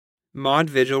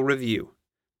Modvigil Review.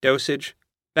 Dosage,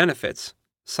 Benefits,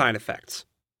 Side Effects.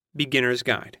 Beginner's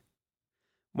Guide.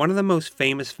 One of the most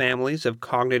famous families of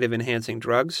cognitive-enhancing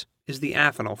drugs is the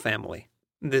Afanil family.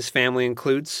 This family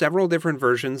includes several different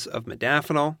versions of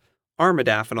modafinil,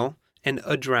 armodafinil, and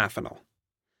adrafinil.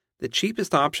 The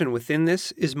cheapest option within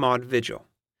this is Modvigil,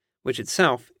 which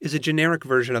itself is a generic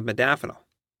version of modafinil.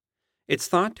 It's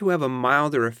thought to have a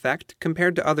milder effect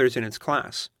compared to others in its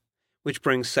class, which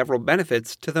brings several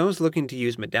benefits to those looking to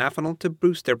use modafinil to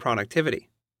boost their productivity.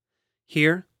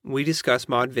 Here, we discuss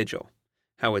Modvigil,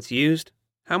 how it's used,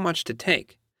 how much to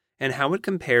take, and how it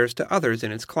compares to others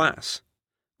in its class.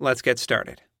 Let's get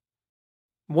started.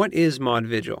 What is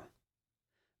Modvigil?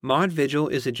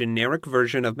 Modvigil is a generic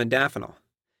version of modafinil.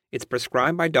 It's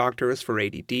prescribed by doctors for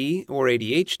ADD or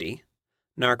ADHD,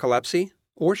 narcolepsy,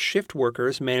 or shift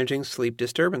workers managing sleep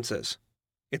disturbances.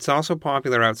 It's also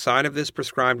popular outside of this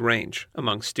prescribed range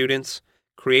among students,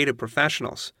 creative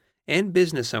professionals, and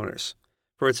business owners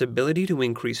for its ability to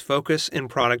increase focus and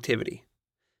productivity.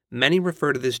 Many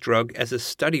refer to this drug as a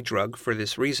study drug for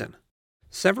this reason.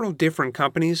 Several different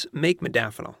companies make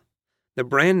modafinil. The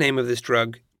brand name of this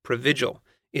drug, Provigil,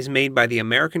 is made by the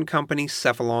American company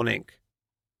Cephalon Inc.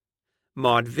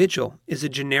 Modvigil is a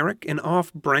generic and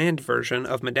off-brand version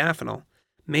of modafinil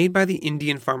made by the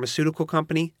Indian pharmaceutical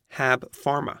company HAB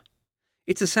Pharma.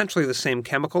 It's essentially the same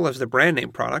chemical as the brand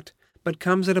name product, but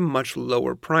comes at a much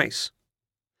lower price.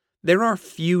 There are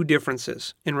few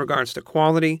differences in regards to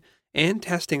quality and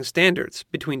testing standards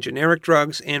between generic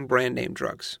drugs and brand name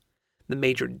drugs. The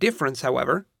major difference,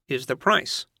 however, is the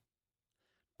price.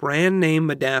 Brand name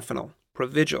modafinil,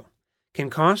 Provigil, can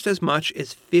cost as much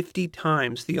as 50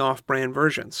 times the off-brand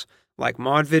versions, like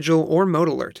Modvigil or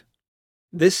Modalert.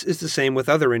 This is the same with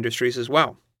other industries as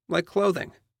well, like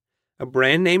clothing. A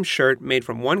brand-name shirt made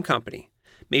from one company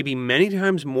may be many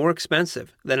times more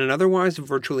expensive than an otherwise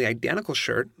virtually identical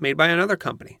shirt made by another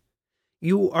company.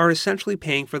 You are essentially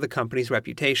paying for the company's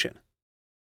reputation.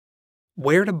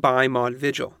 Where to buy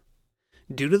Modvigil?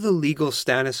 Due to the legal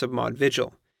status of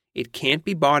Modvigil, it can't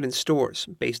be bought in stores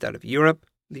based out of Europe,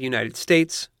 the United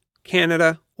States,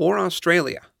 Canada, or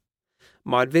Australia.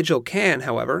 Modvigil can,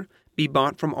 however, be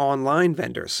bought from online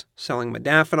vendors selling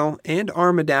modafinil and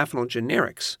armodafinil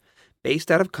generics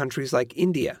based out of countries like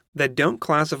India that don't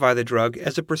classify the drug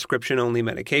as a prescription-only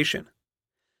medication.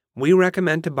 We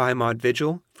recommend to buy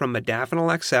Modvigil from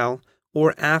Modafinil XL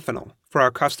or Afanil for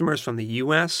our customers from the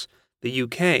US, the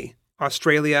UK,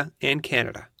 Australia, and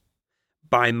Canada.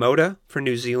 Buy Moda for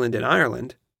New Zealand and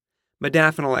Ireland,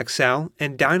 Modafinil XL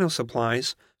and Dino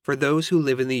Supplies for those who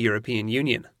live in the European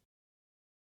Union.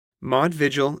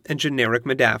 Modvigil and generic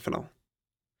modafinil.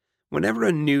 Whenever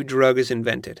a new drug is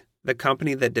invented, the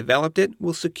company that developed it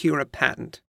will secure a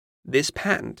patent. This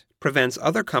patent prevents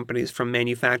other companies from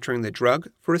manufacturing the drug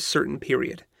for a certain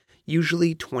period,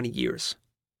 usually 20 years.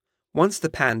 Once the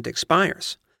patent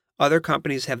expires, other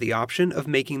companies have the option of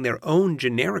making their own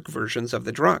generic versions of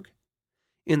the drug.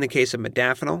 In the case of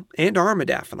modafinil and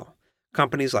armodafinil,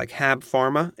 companies like HAB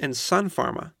Pharma and Sun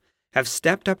Pharma have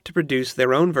stepped up to produce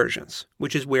their own versions,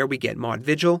 which is where we get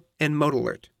Modvigil and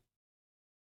Modalert.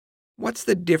 What's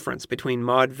the difference between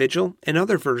Modvigil and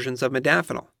other versions of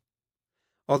modafinil?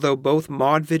 Although both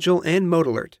Modvigil and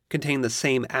Modalert contain the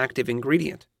same active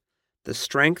ingredient, the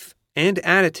strength and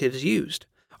additives used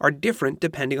are different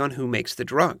depending on who makes the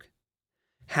drug.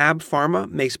 HAB Pharma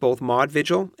makes both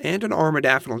Modvigil and an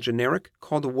armodafinil generic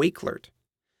called Wakelert.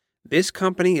 This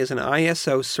company is an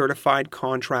ISO-certified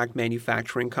contract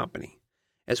manufacturing company,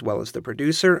 as well as the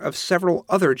producer of several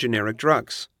other generic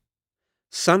drugs.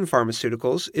 Sun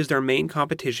Pharmaceuticals is their main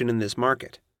competition in this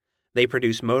market. They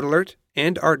produce Modalert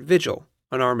and Artvigil,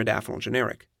 an armodafinil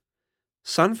generic.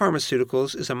 Sun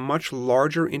Pharmaceuticals is a much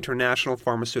larger international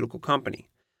pharmaceutical company,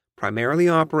 primarily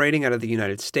operating out of the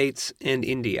United States and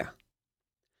India.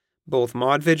 Both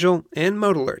Modvigil and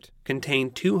Modalert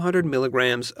contain 200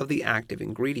 milligrams of the active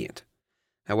ingredient.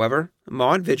 However,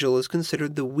 Modvigil is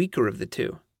considered the weaker of the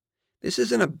two. This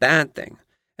isn't a bad thing,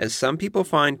 as some people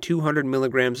find 200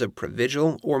 milligrams of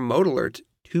Provigil or Modalert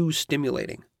too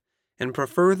stimulating, and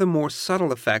prefer the more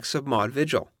subtle effects of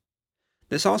Modvigil.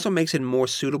 This also makes it more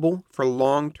suitable for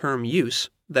long-term use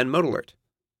than Modalert.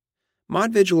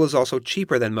 Modvigil is also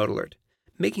cheaper than Modalert,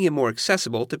 making it more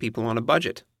accessible to people on a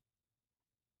budget.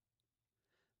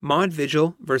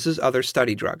 Modvigil versus other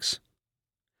study drugs.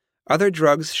 Other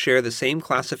drugs share the same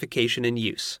classification and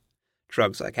use.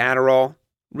 Drugs like Adderall,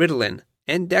 Ritalin,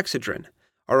 and Dexedrine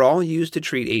are all used to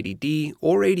treat ADD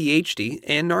or ADHD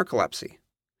and narcolepsy.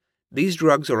 These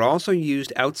drugs are also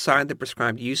used outside the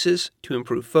prescribed uses to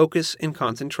improve focus and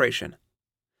concentration.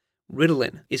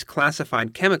 Ritalin is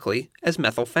classified chemically as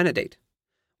methylphenidate,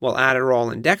 while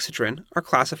Adderall and Dexedrine are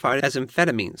classified as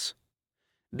amphetamines.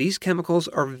 These chemicals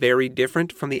are very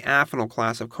different from the Afanil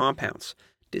class of compounds,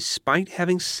 despite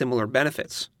having similar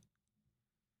benefits.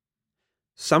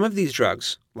 Some of these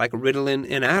drugs, like Ritalin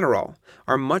and Adderall,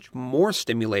 are much more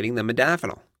stimulating than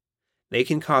modafinil. They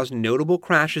can cause notable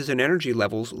crashes in energy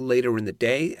levels later in the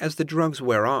day as the drugs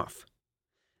wear off.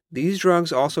 These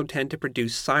drugs also tend to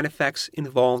produce side effects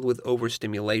involved with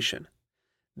overstimulation.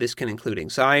 This can include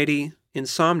anxiety,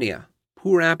 insomnia,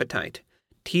 poor appetite,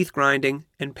 teeth grinding,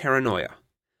 and paranoia.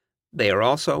 They are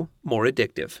also more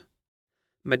addictive.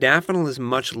 Modafinil is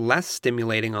much less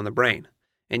stimulating on the brain,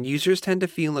 and users tend to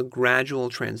feel a gradual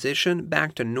transition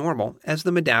back to normal as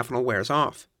the modafinil wears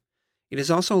off. It is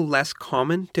also less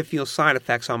common to feel side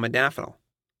effects on modafinil.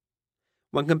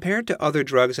 When compared to other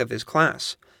drugs of this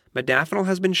class, modafinil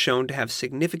has been shown to have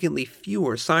significantly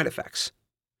fewer side effects.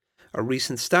 A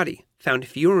recent study found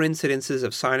fewer incidences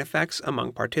of side effects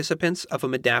among participants of a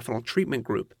modafinil treatment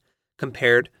group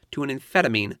compared to an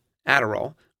amphetamine,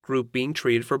 Adderall, group being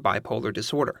treated for bipolar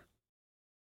disorder.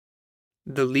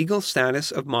 The legal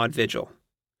status of Modvigil.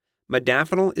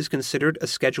 Modafinil is considered a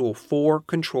Schedule IV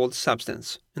controlled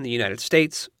substance in the United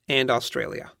States and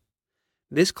Australia.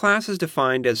 This class is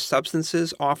defined as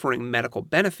substances offering medical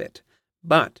benefit,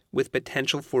 but with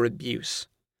potential for abuse.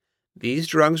 These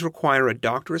drugs require a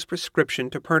doctor's prescription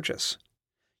to purchase.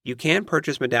 You can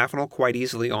purchase modafinil quite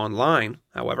easily online,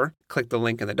 however. Click the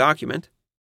link in the document.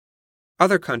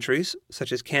 Other countries,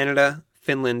 such as Canada,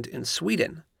 Finland, and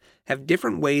Sweden, have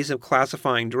different ways of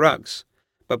classifying drugs,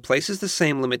 but places the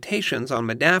same limitations on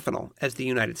modafinil as the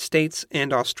United States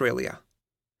and Australia.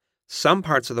 Some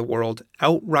parts of the world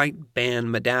outright ban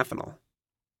modafinil.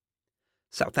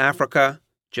 South Africa,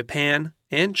 Japan,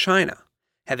 and China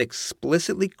have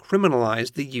explicitly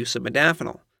criminalized the use of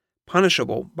modafinil,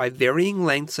 punishable by varying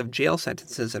lengths of jail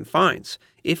sentences and fines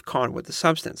if caught with the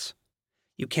substance.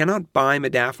 You cannot buy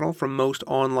modafinil from most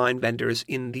online vendors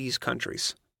in these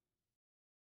countries.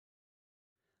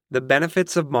 The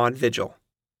benefits of Modvigil.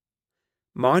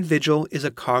 Modvigil is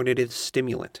a cognitive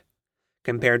stimulant.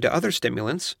 Compared to other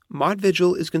stimulants,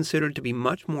 Modvigil is considered to be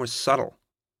much more subtle.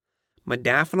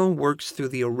 Modafinil works through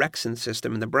the orexin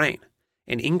system in the brain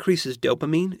and increases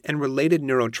dopamine and related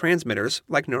neurotransmitters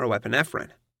like norepinephrine.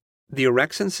 The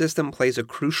orexin system plays a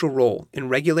crucial role in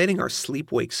regulating our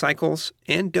sleep-wake cycles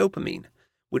and dopamine,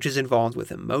 which is involved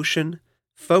with emotion,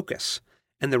 focus,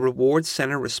 and the reward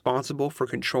center responsible for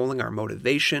controlling our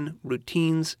motivation,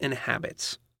 routines, and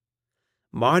habits.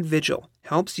 Modvigil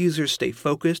helps users stay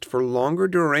focused for longer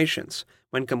durations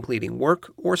when completing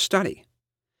work or study.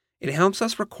 It helps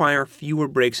us require fewer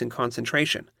breaks in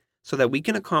concentration so that we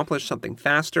can accomplish something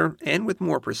faster and with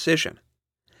more precision.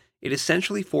 It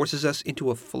essentially forces us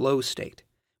into a flow state,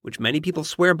 which many people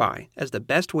swear by as the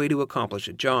best way to accomplish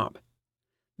a job.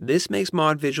 This makes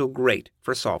Modvigil great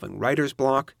for solving writer's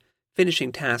block,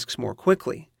 finishing tasks more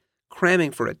quickly,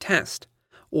 cramming for a test,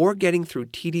 or getting through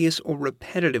tedious or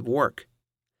repetitive work.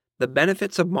 The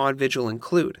benefits of Modvigil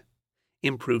include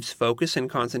improves focus and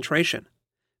concentration,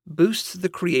 boosts the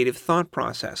creative thought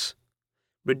process,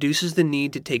 reduces the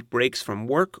need to take breaks from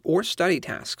work or study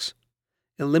tasks,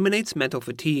 eliminates mental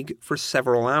fatigue for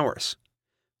several hours,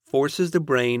 forces the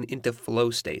brain into flow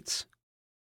states.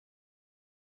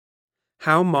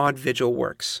 How Modvigil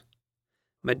works.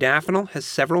 Modafinil has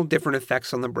several different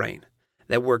effects on the brain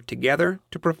that work together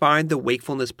to provide the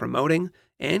wakefulness-promoting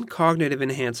and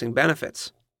cognitive-enhancing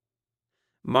benefits.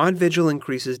 Modvigil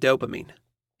increases dopamine,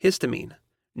 histamine,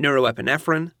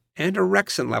 norepinephrine, and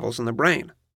orexin levels in the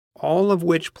brain, all of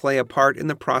which play a part in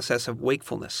the process of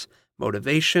wakefulness,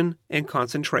 motivation, and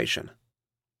concentration.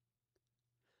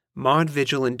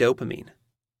 Modvigil and dopamine.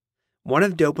 One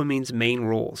of dopamine's main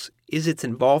roles is its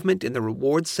involvement in the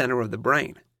reward center of the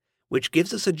brain, which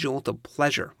gives us a jolt of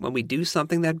pleasure when we do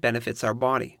something that benefits our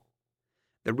body.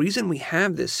 The reason we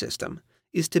have this system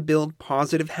is to build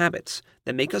positive habits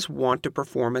that make us want to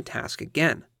perform a task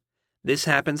again. This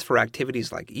happens for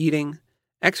activities like eating,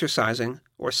 exercising,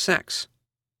 or sex.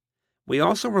 We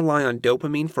also rely on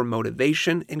dopamine for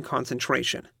motivation and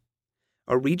concentration.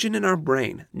 A region in our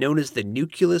brain known as the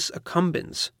nucleus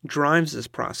accumbens drives this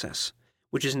process,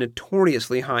 which is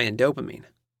notoriously high in dopamine.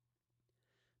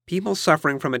 People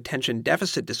suffering from attention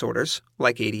deficit disorders,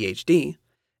 like ADHD,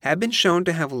 have been shown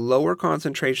to have lower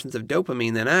concentrations of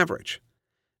dopamine than average.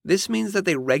 This means that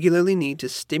they regularly need to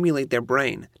stimulate their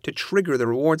brain to trigger the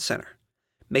reward center,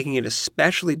 making it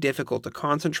especially difficult to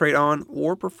concentrate on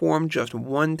or perform just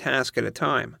one task at a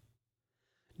time.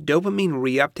 Dopamine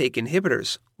reuptake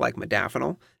inhibitors, like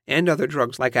modafinil, and other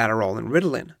drugs like Adderall and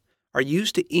Ritalin, are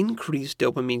used to increase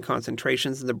dopamine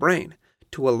concentrations in the brain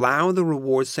to allow the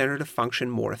reward center to function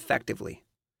more effectively.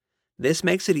 This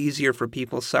makes it easier for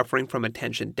people suffering from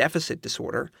attention deficit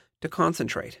disorder to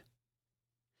concentrate.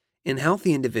 In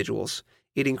healthy individuals,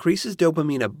 it increases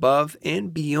dopamine above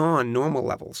and beyond normal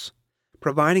levels,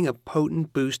 providing a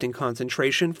potent boost in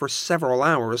concentration for several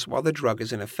hours while the drug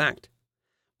is in effect.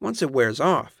 Once it wears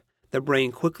off, the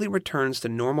brain quickly returns to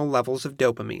normal levels of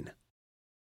dopamine.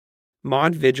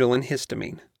 Modvigil and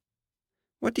histamine.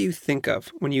 What do you think of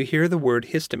when you hear the word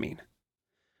histamine?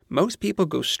 Most people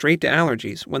go straight to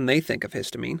allergies when they think of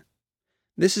histamine.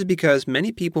 This is because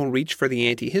many people reach for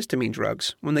the antihistamine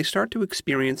drugs when they start to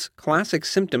experience classic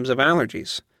symptoms of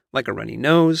allergies, like a runny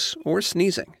nose or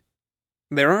sneezing.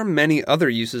 There are many other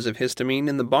uses of histamine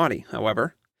in the body,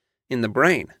 however. In the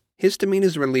brain, histamine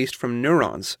is released from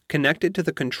neurons connected to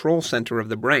the control center of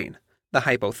the brain, the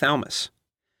hypothalamus.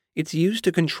 It's used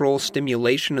to control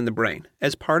stimulation in the brain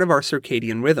as part of our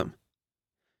circadian rhythm.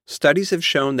 Studies have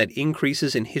shown that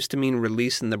increases in histamine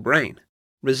release in the brain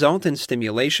result in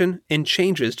stimulation and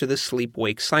changes to the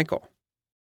sleep-wake cycle.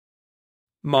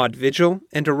 Modvigil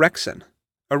and orexin.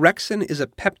 Orexin is a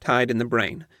peptide in the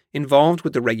brain involved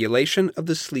with the regulation of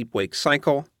the sleep-wake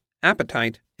cycle,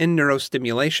 appetite, and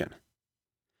neurostimulation.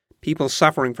 People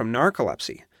suffering from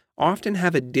narcolepsy often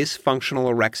have a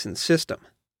dysfunctional orexin system.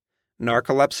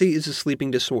 Narcolepsy is a sleeping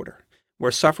disorder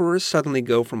where sufferers suddenly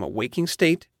go from a waking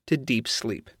state to deep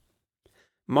sleep.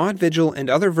 Modvigil and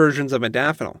other versions of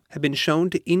modafinil have been shown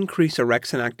to increase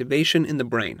orexin activation in the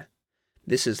brain.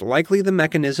 This is likely the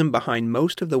mechanism behind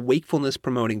most of the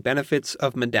wakefulness-promoting benefits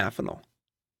of modafinil.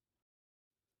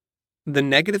 The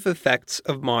negative effects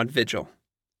of Modvigil.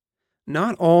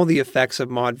 Not all the effects of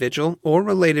Modvigil or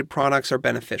related products are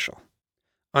beneficial.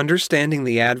 Understanding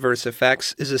the adverse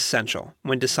effects is essential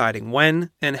when deciding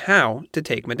when and how to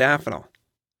take modafinil.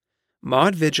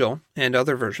 Modvigil and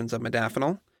other versions of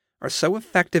modafinil are so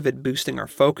effective at boosting our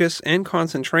focus and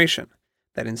concentration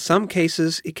that in some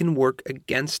cases it can work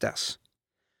against us.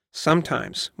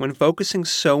 Sometimes, when focusing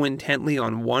so intently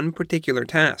on one particular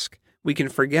task, we can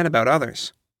forget about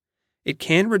others. It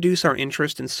can reduce our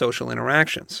interest in social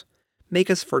interactions, make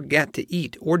us forget to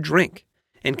eat or drink,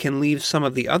 and can leave some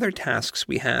of the other tasks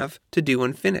we have to do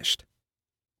unfinished.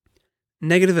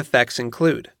 Negative effects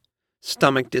include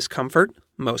stomach discomfort,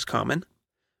 most common,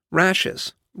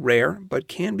 rashes, rare but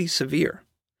can be severe,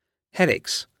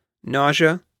 headaches,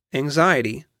 nausea,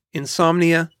 anxiety,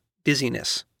 insomnia,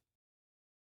 dizziness.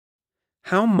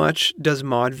 How much does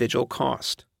Modvigil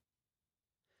cost?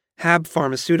 HAB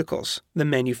Pharmaceuticals, the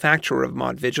manufacturer of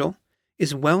Modvigil,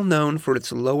 is well known for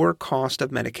its lower cost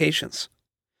of medications.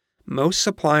 Most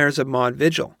suppliers of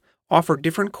Modvigil offer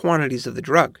different quantities of the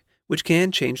drug, which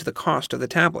can change the cost of the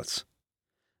tablets.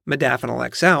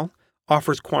 Modafinil XL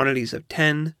offers quantities of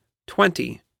 10,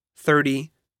 20,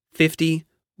 30, 50,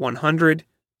 100,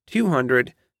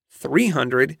 200,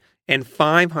 300, and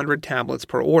 500 tablets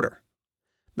per order.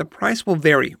 The price will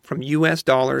vary from US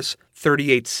dollars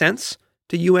 38 cents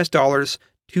to US dollars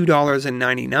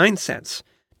 $2.99,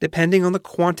 depending on the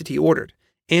quantity ordered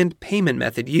and payment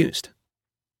method used.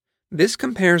 This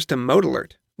compares to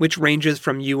Modalert, which ranges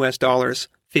from US dollars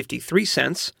 53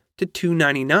 cents to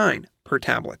 $2.99 per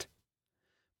tablet.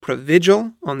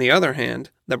 Provigil, on the other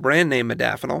hand, the brand name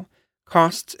modafinil,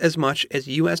 costs as much as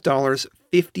US dollars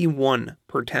 51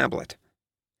 per tablet.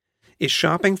 Is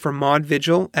shopping for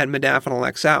Modvigil at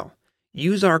Modafinil XL?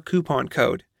 Use our coupon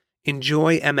code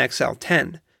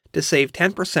ENJOYMXL10 to save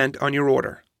 10% on your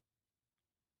order.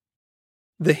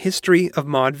 The history of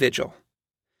Modvigil.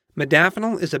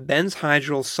 Modafinil is a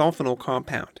benzhydryl sulfonyl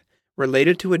compound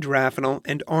related to adrafinil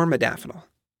and armodafinil.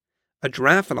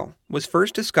 Adrafinil was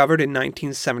first discovered in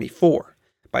 1974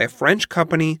 by a French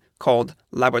company called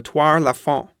Laboratoire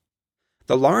Lafon.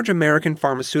 The large American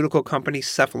pharmaceutical company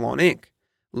Cephalon Inc.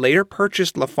 later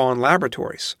purchased Lafon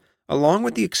Laboratories, along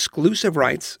with the exclusive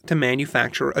rights to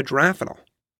manufacture adrafinil.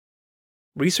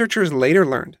 Researchers later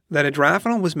learned that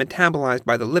adrafinil was metabolized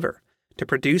by the liver to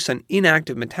produce an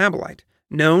inactive metabolite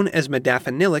known as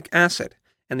modafinilic acid,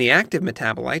 and the active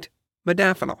metabolite,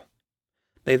 modafinil.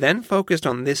 They then focused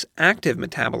on this active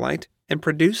metabolite and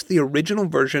produced the original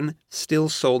version still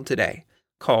sold today,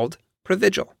 called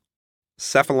Provigil.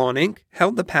 Cephalon Inc.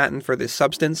 held the patent for this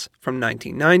substance from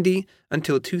 1990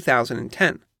 until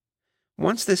 2010.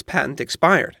 Once this patent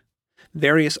expired,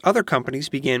 various other companies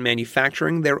began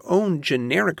manufacturing their own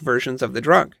generic versions of the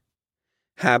drug.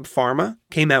 HAB Pharma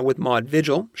came out with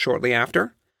Modvigil shortly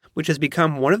after, which has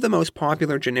become one of the most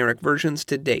popular generic versions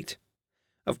to date.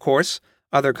 Of course,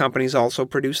 other companies also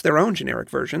produce their own generic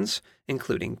versions,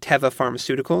 including Teva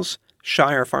Pharmaceuticals,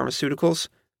 Shire Pharmaceuticals,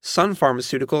 Sun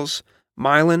Pharmaceuticals,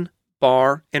 Mylan,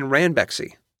 Bar, and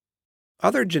Ranbaxy.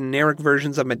 Other generic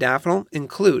versions of modafinil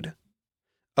include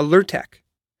Alertec,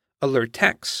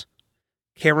 Alertex,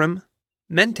 Carum,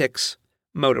 Mentix,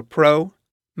 Modapro,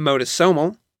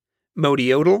 Modasomal,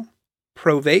 Modiodal,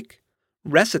 Provake,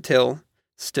 Recitil,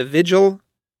 Stavigil,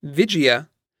 Vigia,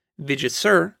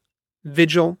 Vigisur,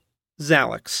 Vigil,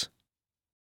 Zalex.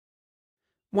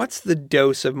 What's the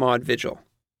dose of Modvigil?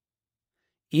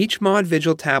 Each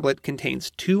Modvigil tablet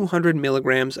contains 200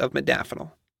 milligrams of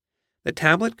modafinil. The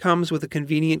tablet comes with a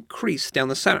convenient crease down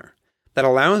the center that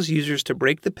allows users to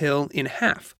break the pill in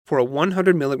half for a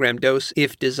 100 milligram dose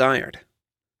if desired.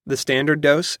 The standard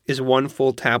dose is 1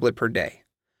 full tablet per day.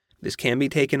 This can be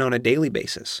taken on a daily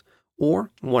basis,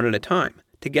 or one at a time,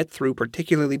 to get through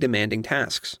particularly demanding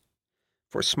tasks.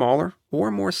 For smaller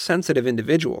or more sensitive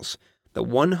individuals, the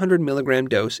 100 milligram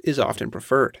dose is often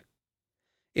preferred.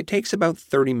 It takes about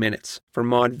 30 minutes for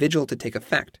Modvigil to take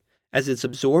effect, as it's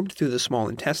absorbed through the small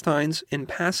intestines and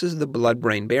passes the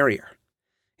blood-brain barrier.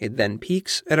 It then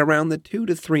peaks at around the 2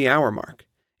 to 3 hour mark,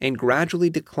 and gradually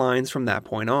declines from that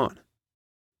point on.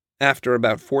 After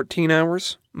about 14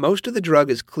 hours, most of the drug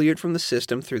is cleared from the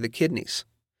system through the kidneys.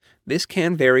 This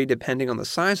can vary depending on the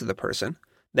size of the person,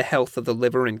 the health of the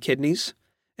liver and kidneys,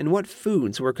 and what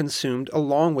foods were consumed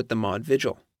along with the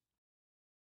Modvigil.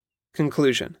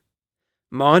 Conclusion: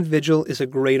 Modvigil is a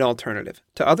great alternative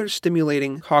to other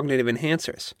stimulating cognitive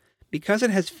enhancers because it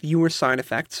has fewer side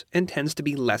effects and tends to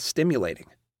be less stimulating.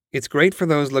 It's great for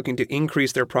those looking to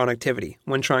increase their productivity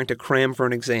when trying to cram for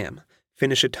an exam,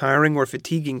 finish a tiring or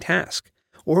fatiguing task,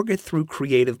 or get through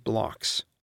creative blocks.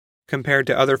 Compared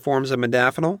to other forms of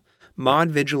modafinil,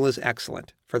 Modvigil is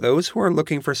excellent for those who are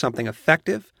looking for something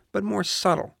effective but more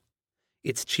subtle.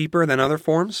 It's cheaper than other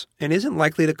forms and isn't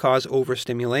likely to cause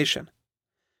overstimulation.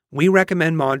 We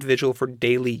recommend Modvigil for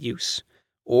daily use,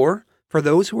 or for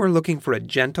those who are looking for a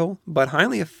gentle but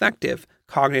highly effective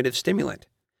cognitive stimulant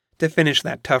to finish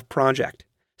that tough project,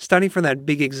 study for that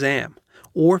big exam,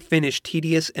 or finish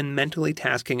tedious and mentally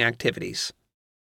tasking activities.